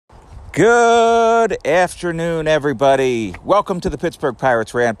Good afternoon, everybody. Welcome to the Pittsburgh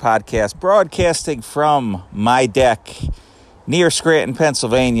Pirates Rant Podcast, broadcasting from my deck near Scranton,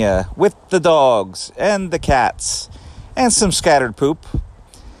 Pennsylvania, with the dogs and the cats and some scattered poop.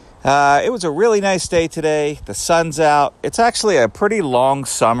 It was a really nice day today. The sun's out. It's actually a pretty long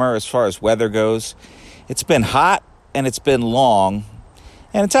summer as far as weather goes. It's been hot and it's been long,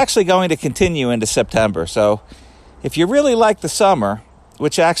 and it's actually going to continue into September. So if you really like the summer,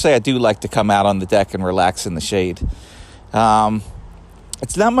 which actually I do like to come out on the deck and relax in the shade,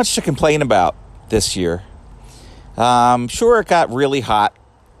 it's not much to complain about this year. Sure, it got really hot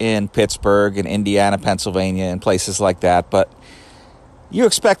in Pittsburgh and Indiana, Pennsylvania, and places like that, but you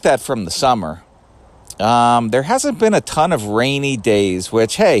expect that from the summer. There hasn't been a ton of rainy days,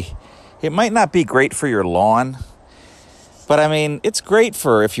 which, hey, it might not be great for your lawn, but I mean, it's great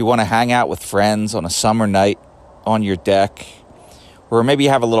for if you want to hang out with friends on a summer night on your deck, or maybe you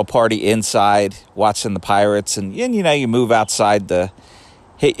have a little party inside watching the Pirates, and you know, you move outside to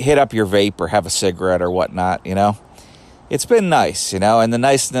hit up your vape or have a cigarette or whatnot, you know. It's been nice, you know, and the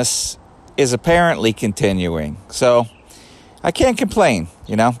niceness is apparently continuing. So I can't complain,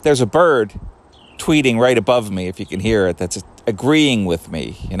 you know. There's a bird tweeting right above me, if you can hear it, that's agreeing with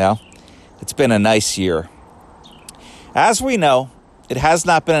me, you know. It's been a nice year. As we know, it has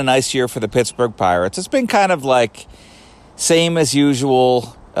not been a nice year for the Pittsburgh Pirates. It's been kind of like same as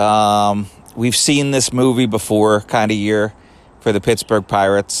usual. We've seen this movie before kind of year for the Pittsburgh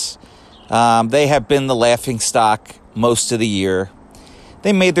Pirates. They have been the laughingstock most of the year.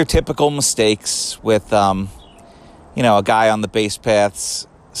 They made their typical mistakes with, a guy on the base paths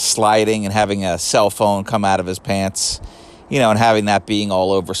sliding and having a cell phone come out of his pants, and having that being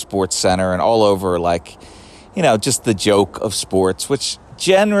all over Sports Center and all over, just the joke of sports, which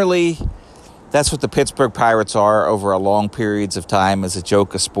generally that's what the Pittsburgh Pirates are over a long periods of time, as a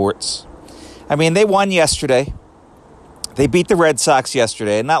joke of sports. I mean, they won yesterday. They beat the Red Sox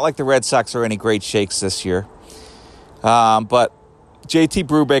yesterday, and not like the Red Sox are any great shakes this year. But JT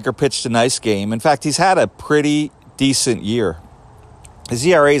Brubaker pitched a nice game. In fact, he's had a pretty decent year. His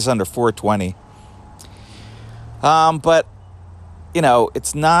ERA is under 4.20. But,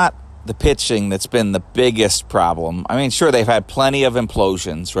 it's not the pitching that's been the biggest problem. I mean, sure, they've had plenty of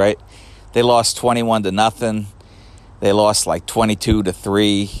implosions, right? They lost 21-0. They lost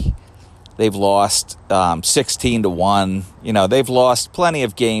 22-3. They've lost 16-1. They've lost plenty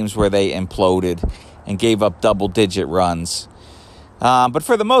of games where they imploded and gave up double-digit runs. But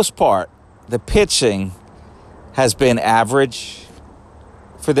for the most part, the pitching has been average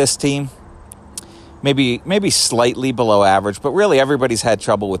for this team. Maybe slightly below average, but really everybody's had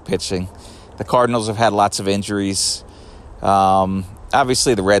trouble with pitching. The Cardinals have had lots of injuries.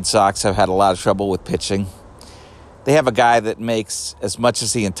 Obviously, the Red Sox have had a lot of trouble with pitching. They have a guy that makes as much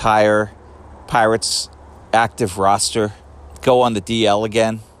as the entire Pirates active roster go on the DL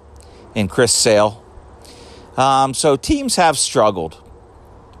again in Chris Sale. So teams have struggled.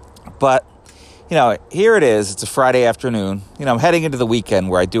 But, here it is. It's a Friday afternoon. I'm heading into the weekend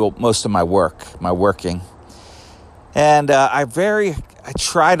where I do most of my working. And I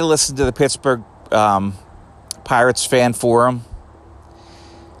try to listen to the Pittsburgh Pirates fan forum.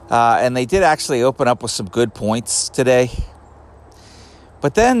 And they did actually open up with some good points today.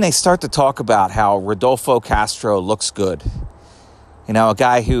 But then they start to talk about how Rodolfo Castro looks good. A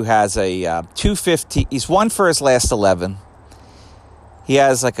guy who has a 215. He's won for his last 11. He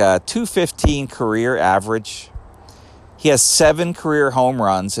has a 215 career average. He has 7 career home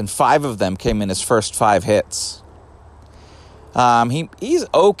runs, and 5 of them came in his first 5 hits. He's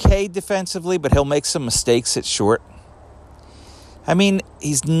okay defensively, but he'll make some mistakes at short. I mean,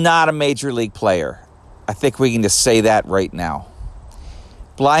 he's not a major league player. I think we can just say that right now.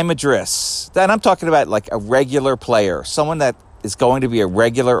 Bly Madris. Then I'm talking about a regular player, someone that is going to be a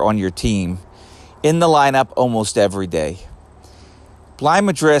regular on your team in the lineup almost every day. Bly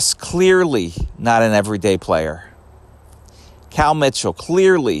Madris, clearly not an everyday player. Cal Mitchell,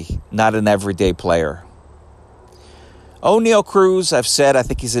 clearly not an everyday player. O'Neal Cruz, I've said I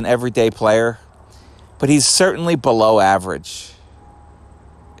think he's an everyday player, but he's certainly below average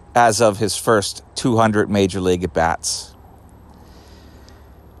as of his first 200 major league at-bats.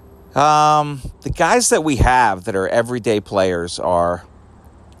 The guys that we have that are everyday players are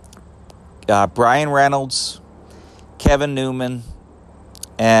Brian Reynolds, Kevin Newman,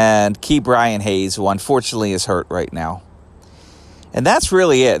 and Ke'Bryan Hayes, who unfortunately is hurt right now. And that's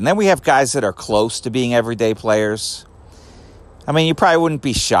really it. And then we have guys that are close to being everyday players. I mean, you probably wouldn't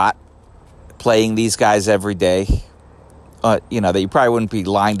be shot playing these guys every day. That you probably wouldn't be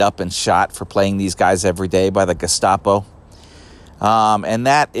lined up and shot for playing these guys every day by the Gestapo. and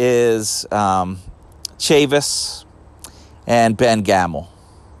that is Chavis and Ben Gamel.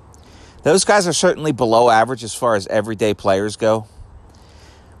 Those guys are certainly below average as far as everyday players go.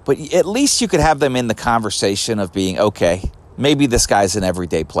 But at least you could have them in the conversation of being, okay, maybe this guy's an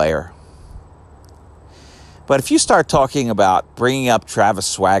everyday player. But if you start talking about bringing up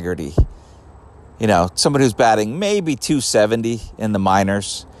Travis Swaggerty, somebody who's batting maybe 270 in the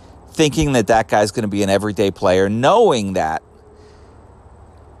minors, thinking that that guy's going to be an everyday player, knowing that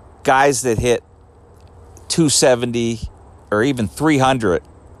guys that hit 270 or even 300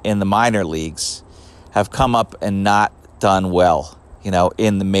 in the minor leagues have come up and not done well,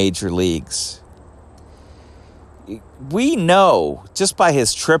 in the major leagues. We know just by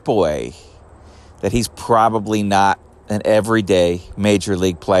his AAA that he's probably not an everyday major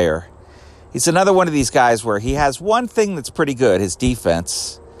league player. He's another one of these guys where he has one thing that's pretty good, his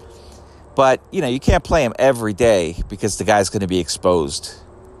defense. But, you can't play him every day because the guy's going to be exposed.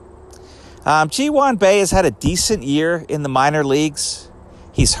 Ji-hwan Bae has had a decent year in the minor leagues.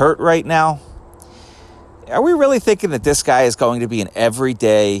 He's hurt right now. Are we really thinking that this guy is going to be an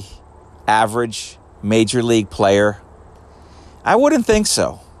everyday, average major league player? I wouldn't think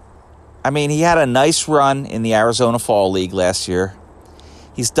so. I mean, he had a nice run in the Arizona Fall League last year.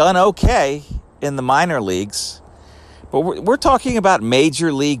 He's done okay in the minor leagues. But we're talking about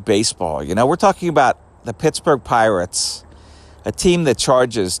Major League Baseball. We're talking about the Pittsburgh Pirates, a team that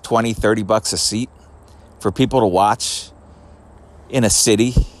charges $20, $30 a seat for people to watch in a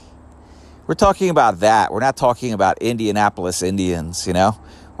city. We're talking about that. We're not talking about Indianapolis Indians, We're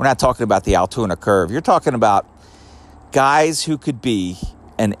not talking about the Altoona Curve. You're talking about guys who could be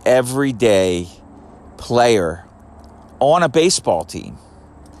an everyday player on a baseball team.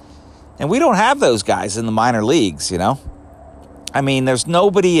 And we don't have those guys in the minor leagues, I mean, there's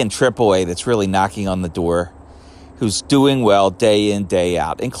nobody in AAA that's really knocking on the door who's doing well day in, day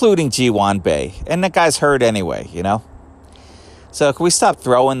out, including Ji-hwan Bae. And that guy's hurt anyway, So can we stop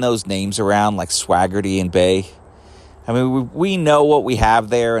throwing those names around like Swaggerty and Bae? I mean, we know what we have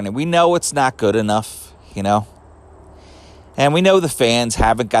there, and we know it's not good enough, And we know the fans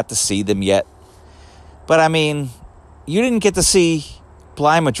haven't got to see them yet. But, I mean, you didn't get to see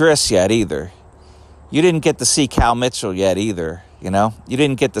Bly Madris yet either. You didn't get to see Cal Mitchell yet either, You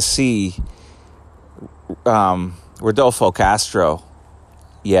didn't get to see Rodolfo Castro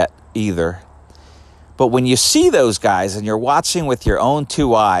yet either. But when you see those guys and you're watching with your own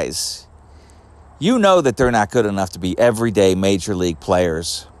two eyes, you know that they're not good enough to be everyday major league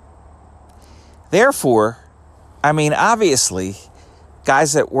players. Therefore, I mean, obviously,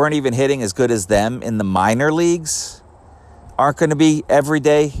 guys that weren't even hitting as good as them in the minor leagues aren't going to be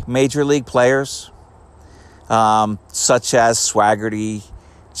everyday major league players, such as Swaggerty,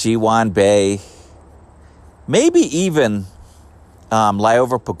 Ji-hwan Bae, maybe even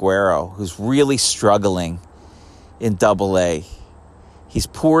Liover Peguero, who's really struggling in Double-A. He's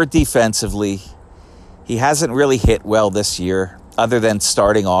poor defensively. He hasn't really hit well this year, other than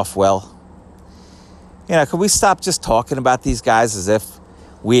starting off well. Can we stop just talking about these guys as if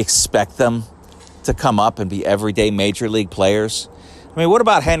we expect them to come up and be everyday major league players? I mean, what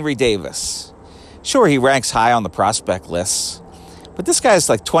about Henry Davis? Sure, he ranks high on the prospect lists, but this guy's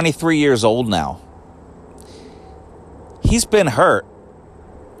like 23 years old now. He's been hurt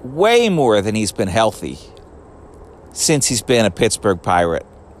way more than he's been healthy since he's been a Pittsburgh Pirate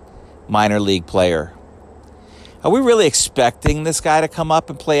minor league player. Are we really expecting this guy to come up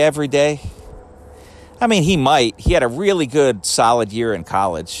and play every day? I mean, he might. He had a really good, solid year in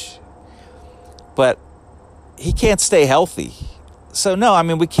college. But he can't stay healthy. So, no, I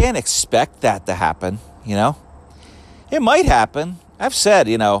mean, we can't expect that to happen, It might happen. I've said,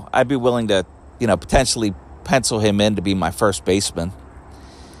 I'd be willing to, potentially pencil him in to be my first baseman.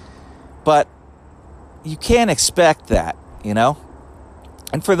 But you can't expect that,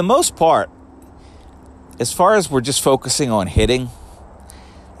 And for the most part, as far as we're just focusing on hitting,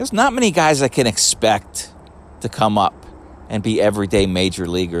 there's not many guys I can expect to come up and be everyday major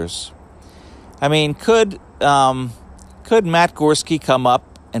leaguers. I mean, could Matt Gorski come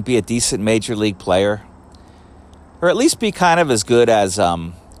up and be a decent major league player? Or at least be kind of as good as, as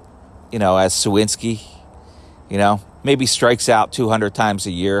Suwinski, maybe strikes out 200 times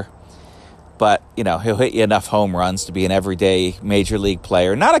a year. But, he'll hit you enough home runs to be an everyday major league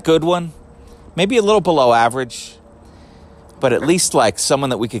player. Not a good one. Maybe a little below average. But at least like someone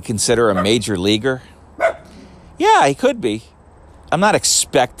that we could consider a major leaguer. Yeah, he could be. I'm not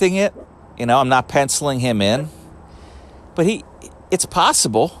expecting it. I'm not penciling him in. But it's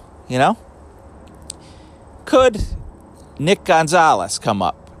possible, Could Nick Gonzalez come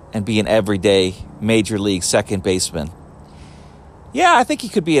up and be an everyday major league second baseman? Yeah, I think he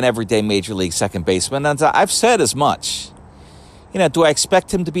could be an everyday major league second baseman. And I've said as much. Do I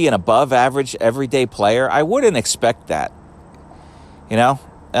expect him to be an above average everyday player? I wouldn't expect that.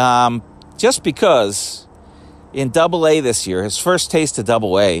 Just because in Double-A this year, his first taste of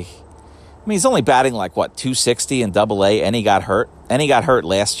Double-A, he's only batting like, 260 in Double-A, and he got hurt. And he got hurt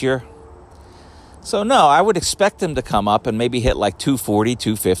last year. So, no, I would expect him to come up and maybe hit like 240,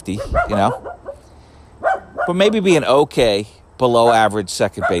 250, But maybe be an okay, below average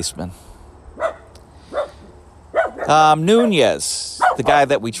second baseman. Nunez, the guy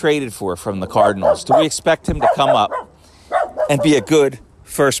that we traded for from the Cardinals, do we expect him to come up and be a good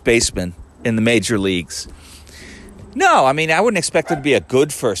first baseman in the major leagues? No, I wouldn't expect him to be a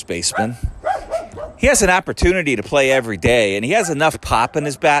good first baseman. He has an opportunity to play every day, and he has enough pop in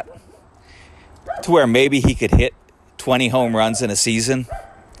his bat to where maybe he could hit 20 home runs in a season.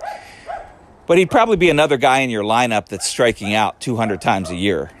 But he'd probably be another guy in your lineup that's striking out 200 times a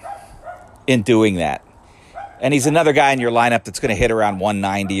year in doing that. And he's another guy in your lineup that's going to hit around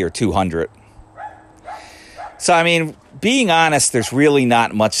 190 or 200. So, being honest, there's really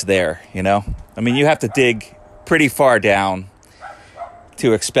not much there, you have to dig pretty far down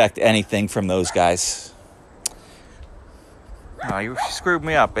to expect anything from those guys. Oh, you screwed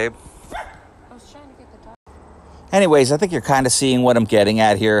me up, babe. I was trying to get the dog. Anyways, I think you're kind of seeing what I'm getting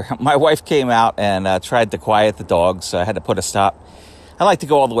at here. My wife came out and tried to quiet the dogs, so I had to put a stop. I like to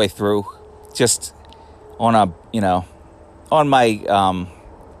go all the way through, just on my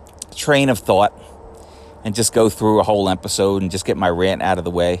train of thought, and just go through a whole episode and just get my rant out of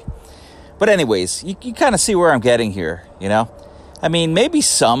the way. But anyways, you kind of see where I'm getting here, maybe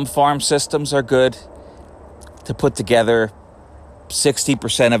some farm systems are good to put together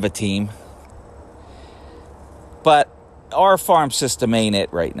 60% of a team. But our farm system ain't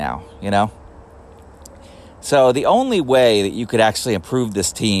it right now, So the only way that you could actually improve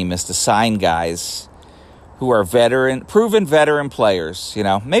this team is to sign guys who are proven veteran players,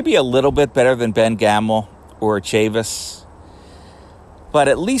 maybe a little bit better than Ben Gamel or Chavis, but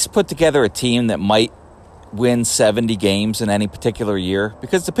at least put together a team that might win 70 games in any particular year,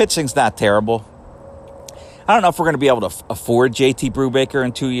 because the pitching's not terrible. I don't know if we're going to be able to afford JT Brubaker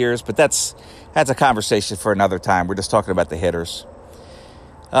in 2 years, but that's a conversation for another time. We're just talking about the hitters.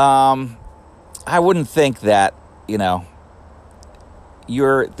 I wouldn't think that,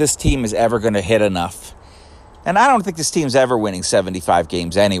 this team is ever going to hit enough. And I don't think this team's ever winning 75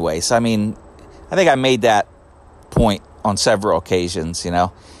 games anyway. So, I think I made that point on several occasions,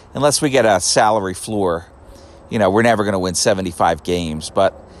 Unless we get a salary floor, we're never going to win 75 games.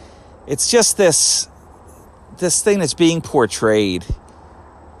 But it's just this thing that's being portrayed,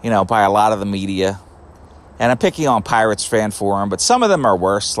 by a lot of the media. And I'm picking on Pirates Fan Forum, but some of them are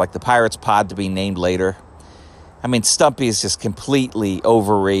worse, like the Pirates Pod to be named later. Stumpy is just completely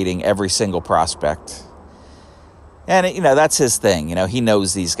overrating every single prospect. And, that's his thing. He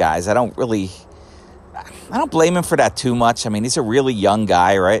knows these guys. I don't blame him for that too much. He's a really young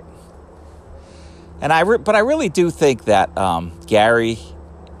guy, right? And but I really do think that Gary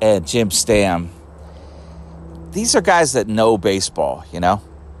and Jim Stam, these are guys that know baseball,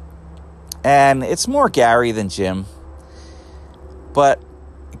 And it's more Gary than Jim. But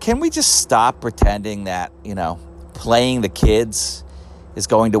can we just stop pretending that, playing the kids is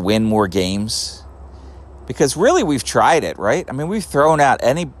going to win more games? Because really we've tried it, right? We've thrown out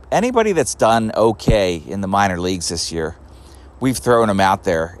anybody that's done okay in the minor leagues this year. We've thrown them out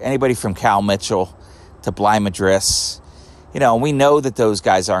there. Anybody from Cal Mitchell to Bly Madris. We know that those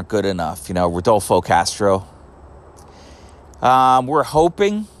guys aren't good enough. Rodolfo Castro. We're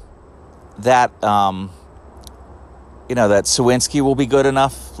hoping that, that Sawinski will be good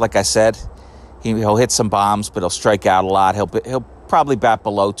enough. Like I said, he'll hit some bombs, but he'll strike out a lot. He'll probably bat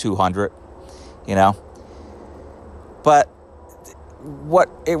below 200, But what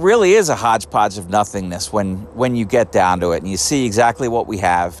it really is a hodgepodge of nothingness when you get down to it and you see exactly what we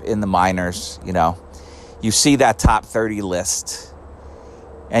have in the minors. You see that top 30 list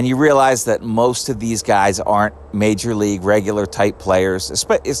and you realize that most of these guys aren't major league regular type players,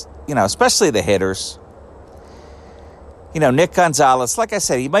 especially the hitters. Nick Gonzalez, like I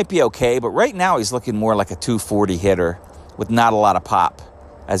said, he might be okay, but right now he's looking more like a 240 hitter with not a lot of pop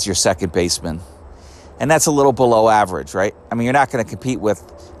as your second baseman. And that's a little below average, right? You're not going to compete with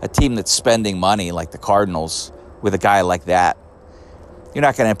a team that's spending money like the Cardinals with a guy like that. You're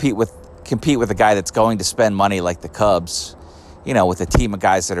not going to compete with a guy that's going to spend money like the Cubs, with a team of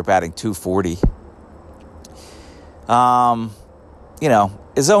guys that are batting 240.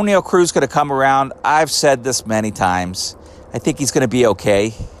 Is Oneil Cruz going to come around? I've said this many times. I think he's going to be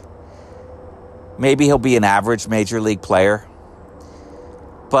okay. Maybe he'll be an average major league player.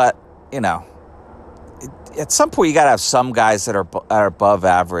 But, at some point you got to have some guys that are above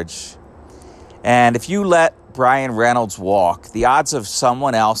average. And if you let Bryan Reynolds walk, the odds of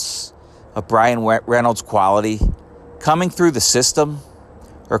someone else of Bryan Reynolds' quality coming through the system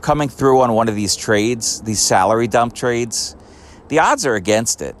or coming through on one of these trades, these salary dump trades, the odds are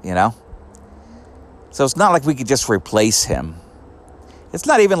against it, So it's not like we could just replace him. It's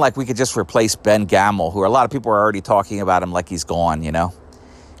not even like we could just replace Ben Gamel, who a lot of people are already talking about him like he's gone,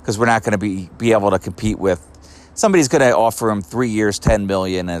 because we're not going to be able to compete with. Somebody's going to offer him 3 years, $10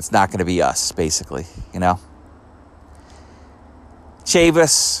 million, and it's not going to be us, basically,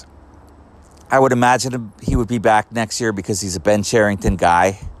 Chavis, I would imagine he would be back next year because he's a Ben Cherington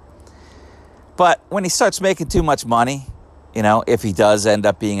guy. But when he starts making too much money, if he does end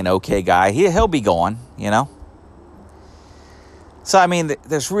up being an okay guy, he'll be gone, So, I mean,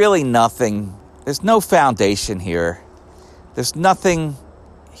 there's really nothing. There's no foundation here. There's nothing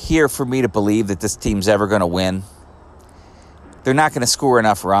here for me to believe that this team's ever going to win. They're not going to score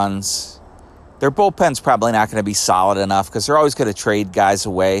enough runs. Their bullpen's probably not going to be solid enough because they're always going to trade guys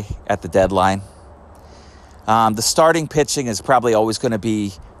away at the deadline. The starting pitching is probably always going to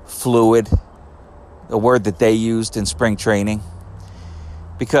be fluid, a word that they used in spring training.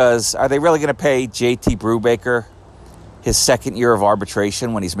 Because are they really going to pay JT Brubaker his second year of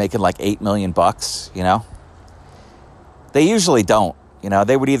arbitration when he's making like $8 million, They usually don't.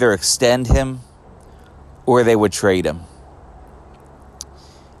 They would either extend him or they would trade him.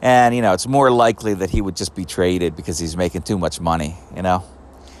 And, it's more likely that he would just be traded because he's making too much money,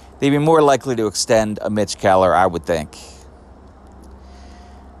 They'd be more likely to extend a Mitch Keller, I would think.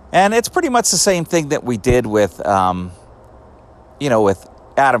 And it's pretty much the same thing that we did with, with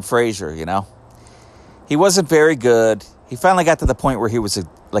Adam Frazier, He wasn't very good. He finally got to the point where he was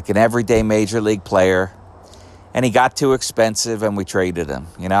like an everyday major league player. And he got too expensive and we traded him.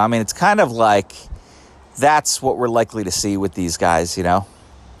 It's kind of like that's what we're likely to see with these guys,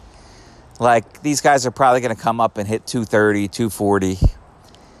 Like, these guys are probably going to come up and hit 230, 240.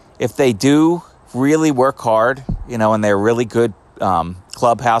 If they do really work hard, and they're a really good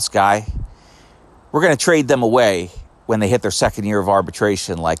clubhouse guy, we're going to trade them away when they hit their second year of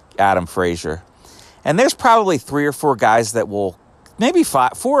arbitration, like Adam Frazier. And there's probably 3 or 4 guys that will, maybe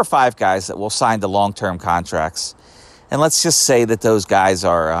 4 or 5 guys that will sign the long-term contracts. And let's just say that those guys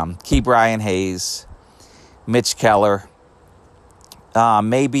are Ke'Bryan Hayes, Mitch Keller,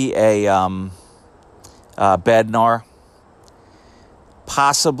 maybe a Bednar,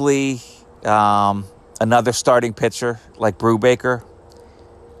 possibly another starting pitcher like Brubaker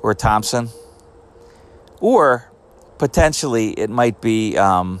or Thompson, or potentially it might be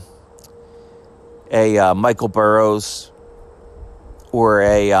a Michael Burrows or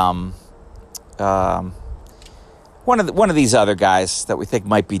a one of these other guys that we think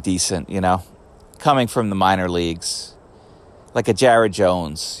might be decent, coming from the minor leagues, like a Jared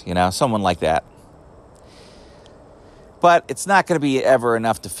Jones, someone like that. But it's not going to be ever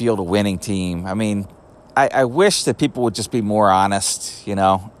enough to field a winning team. I wish that people would just be more honest,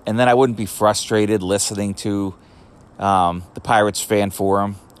 and then I wouldn't be frustrated listening to the Pirates fan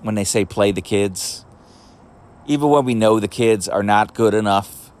forum when they say play the kids. Even when we know the kids are not good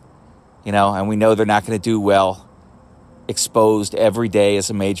enough, and we know they're not going to do well, exposed every day as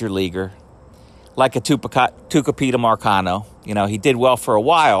a major leaguer. Like a Tucupita Marcano. He did well for a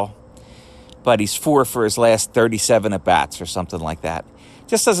while, but he's 4 for his last 37 at-bats or something like that.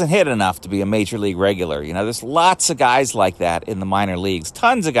 Just doesn't hit enough to be a major league regular. There's lots of guys like that in the minor leagues.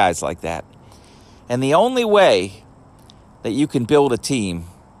 Tons of guys like that. And the only way that you can build a team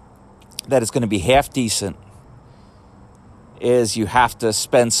that is going to be half decent is you have to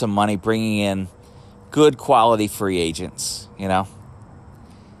spend some money bringing in good quality free agents, You're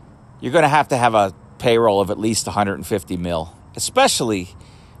going to have a payroll of at least $150 million, especially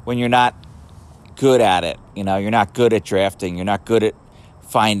when you're not good at it. You're not good at drafting. You're not good at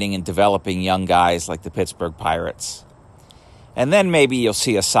finding and developing young guys like the Pittsburgh Pirates. And then maybe you'll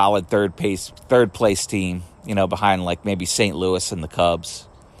see a solid third place team, behind like maybe St. Louis and the Cubs.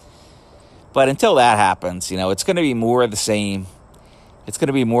 But until that happens, it's going to be more of the same. It's going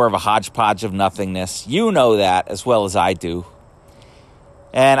to be more of a hodgepodge of nothingness. You know that as well as I do.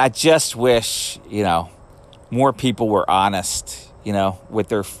 And I just wish, more people were honest,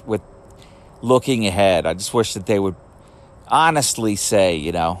 with looking ahead. I just wish that they would honestly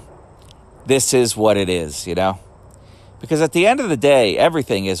say, this is what it is, Because at the end of the day,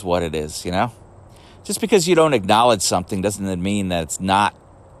 everything is what it is, Just because you don't acknowledge something doesn't mean that it's not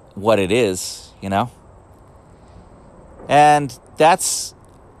what it is, And that's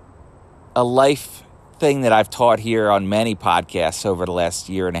a life thing that I've taught here on many podcasts over the last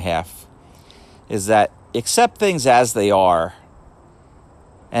year and a half is that accept things as they are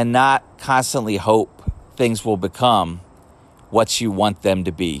and not constantly hope things will become what you want them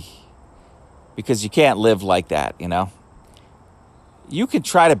to be. Because you can't live like that, you know. You can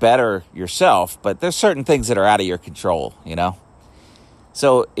try to better yourself, but there's certain things that are out of your control, you know.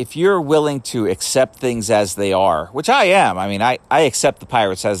 So if you're willing to accept things as they are, which I am, I mean, I accept the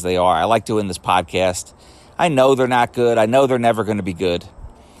Pirates as they are. I like doing this podcast. I know they're not good. I know they're never going to be good.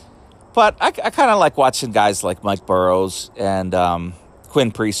 But I kind of like watching guys like Mike Burrows and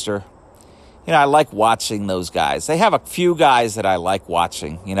Quinn Priester. You know, I like watching those guys. They have a few guys that I like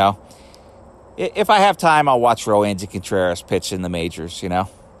watching, you know. If I have time, I'll watch Roansy Contreras pitch in the majors, you know.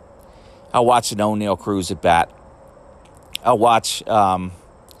 I'll watch an O'Neill Cruz at bat. I'll watch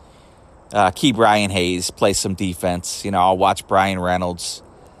Ke'Bryan Hayes play some defense. You know, I'll watch Brian Reynolds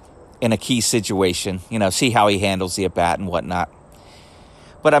in a key situation, you know, see how he handles the at-bat and whatnot.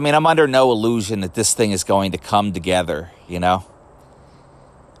 But, I mean, I'm under no illusion that this thing is going to come together, you know.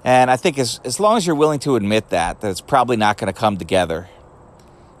 And I think as long as you're willing to admit that it's probably not going to come together,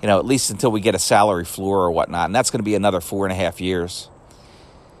 you know, at least until we get a salary floor or whatnot. And that's going to be another 4.5 years.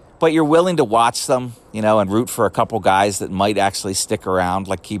 But you're willing to watch them, you know, and root for a couple guys that might actually stick around,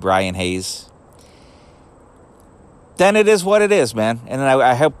 like Ke'Bryan Hayes. Then it is what it is, man. And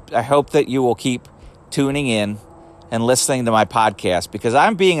I hope that you will keep tuning in and listening to my podcast, because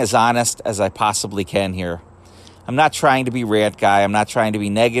I'm being as honest as I possibly can here. I'm not trying to be rant guy. I'm not trying to be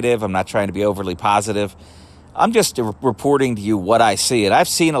negative. I'm not trying to be overly positive. I'm just reporting to you what I see. And I've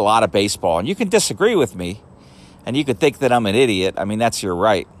seen a lot of baseball. And you can disagree with me. And you could think that I'm an idiot. I mean, that's your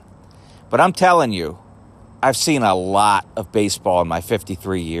right. But I'm telling you, I've seen a lot of baseball in my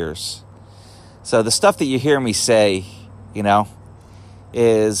 53 years. So the stuff that you hear me say, you know,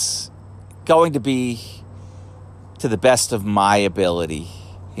 is going to be to the best of my ability,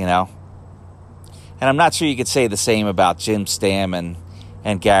 you know. And I'm not sure you could say the same about Jim Stam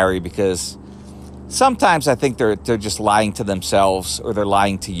and Gary, because sometimes I think they're just lying to themselves, or they're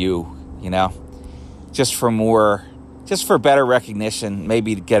lying to you, you know, just for better recognition,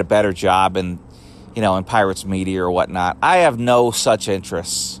 maybe to get a better job in Pirates media or whatnot. I have no such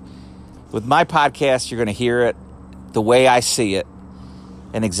interests. With my podcast, you're going to hear it the way I see it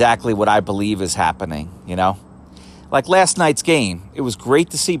and exactly what I believe is happening, you know. Like last night's game, it was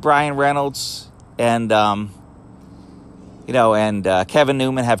great to see Brian Reynolds and Kevin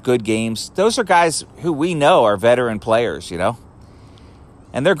Newman have good games. Those are guys who we know are veteran players, you know.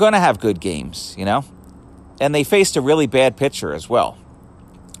 And they're going to have good games, you know. And they faced a really bad pitcher as well.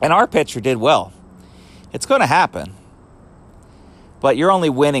 And our pitcher did well. It's going to happen. But you're only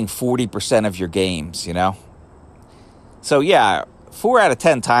winning 40% of your games, you know. So, yeah, 4 out of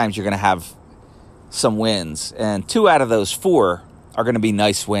 10 times you're going to have some wins. And 2 out of those 4 are going to be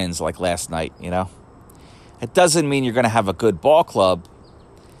nice wins like last night, you know. It doesn't mean you're going to have a good ball club,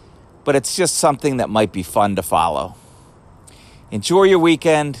 but it's just something that might be fun to follow. Enjoy your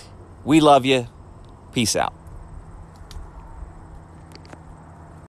weekend. We love you. Peace out.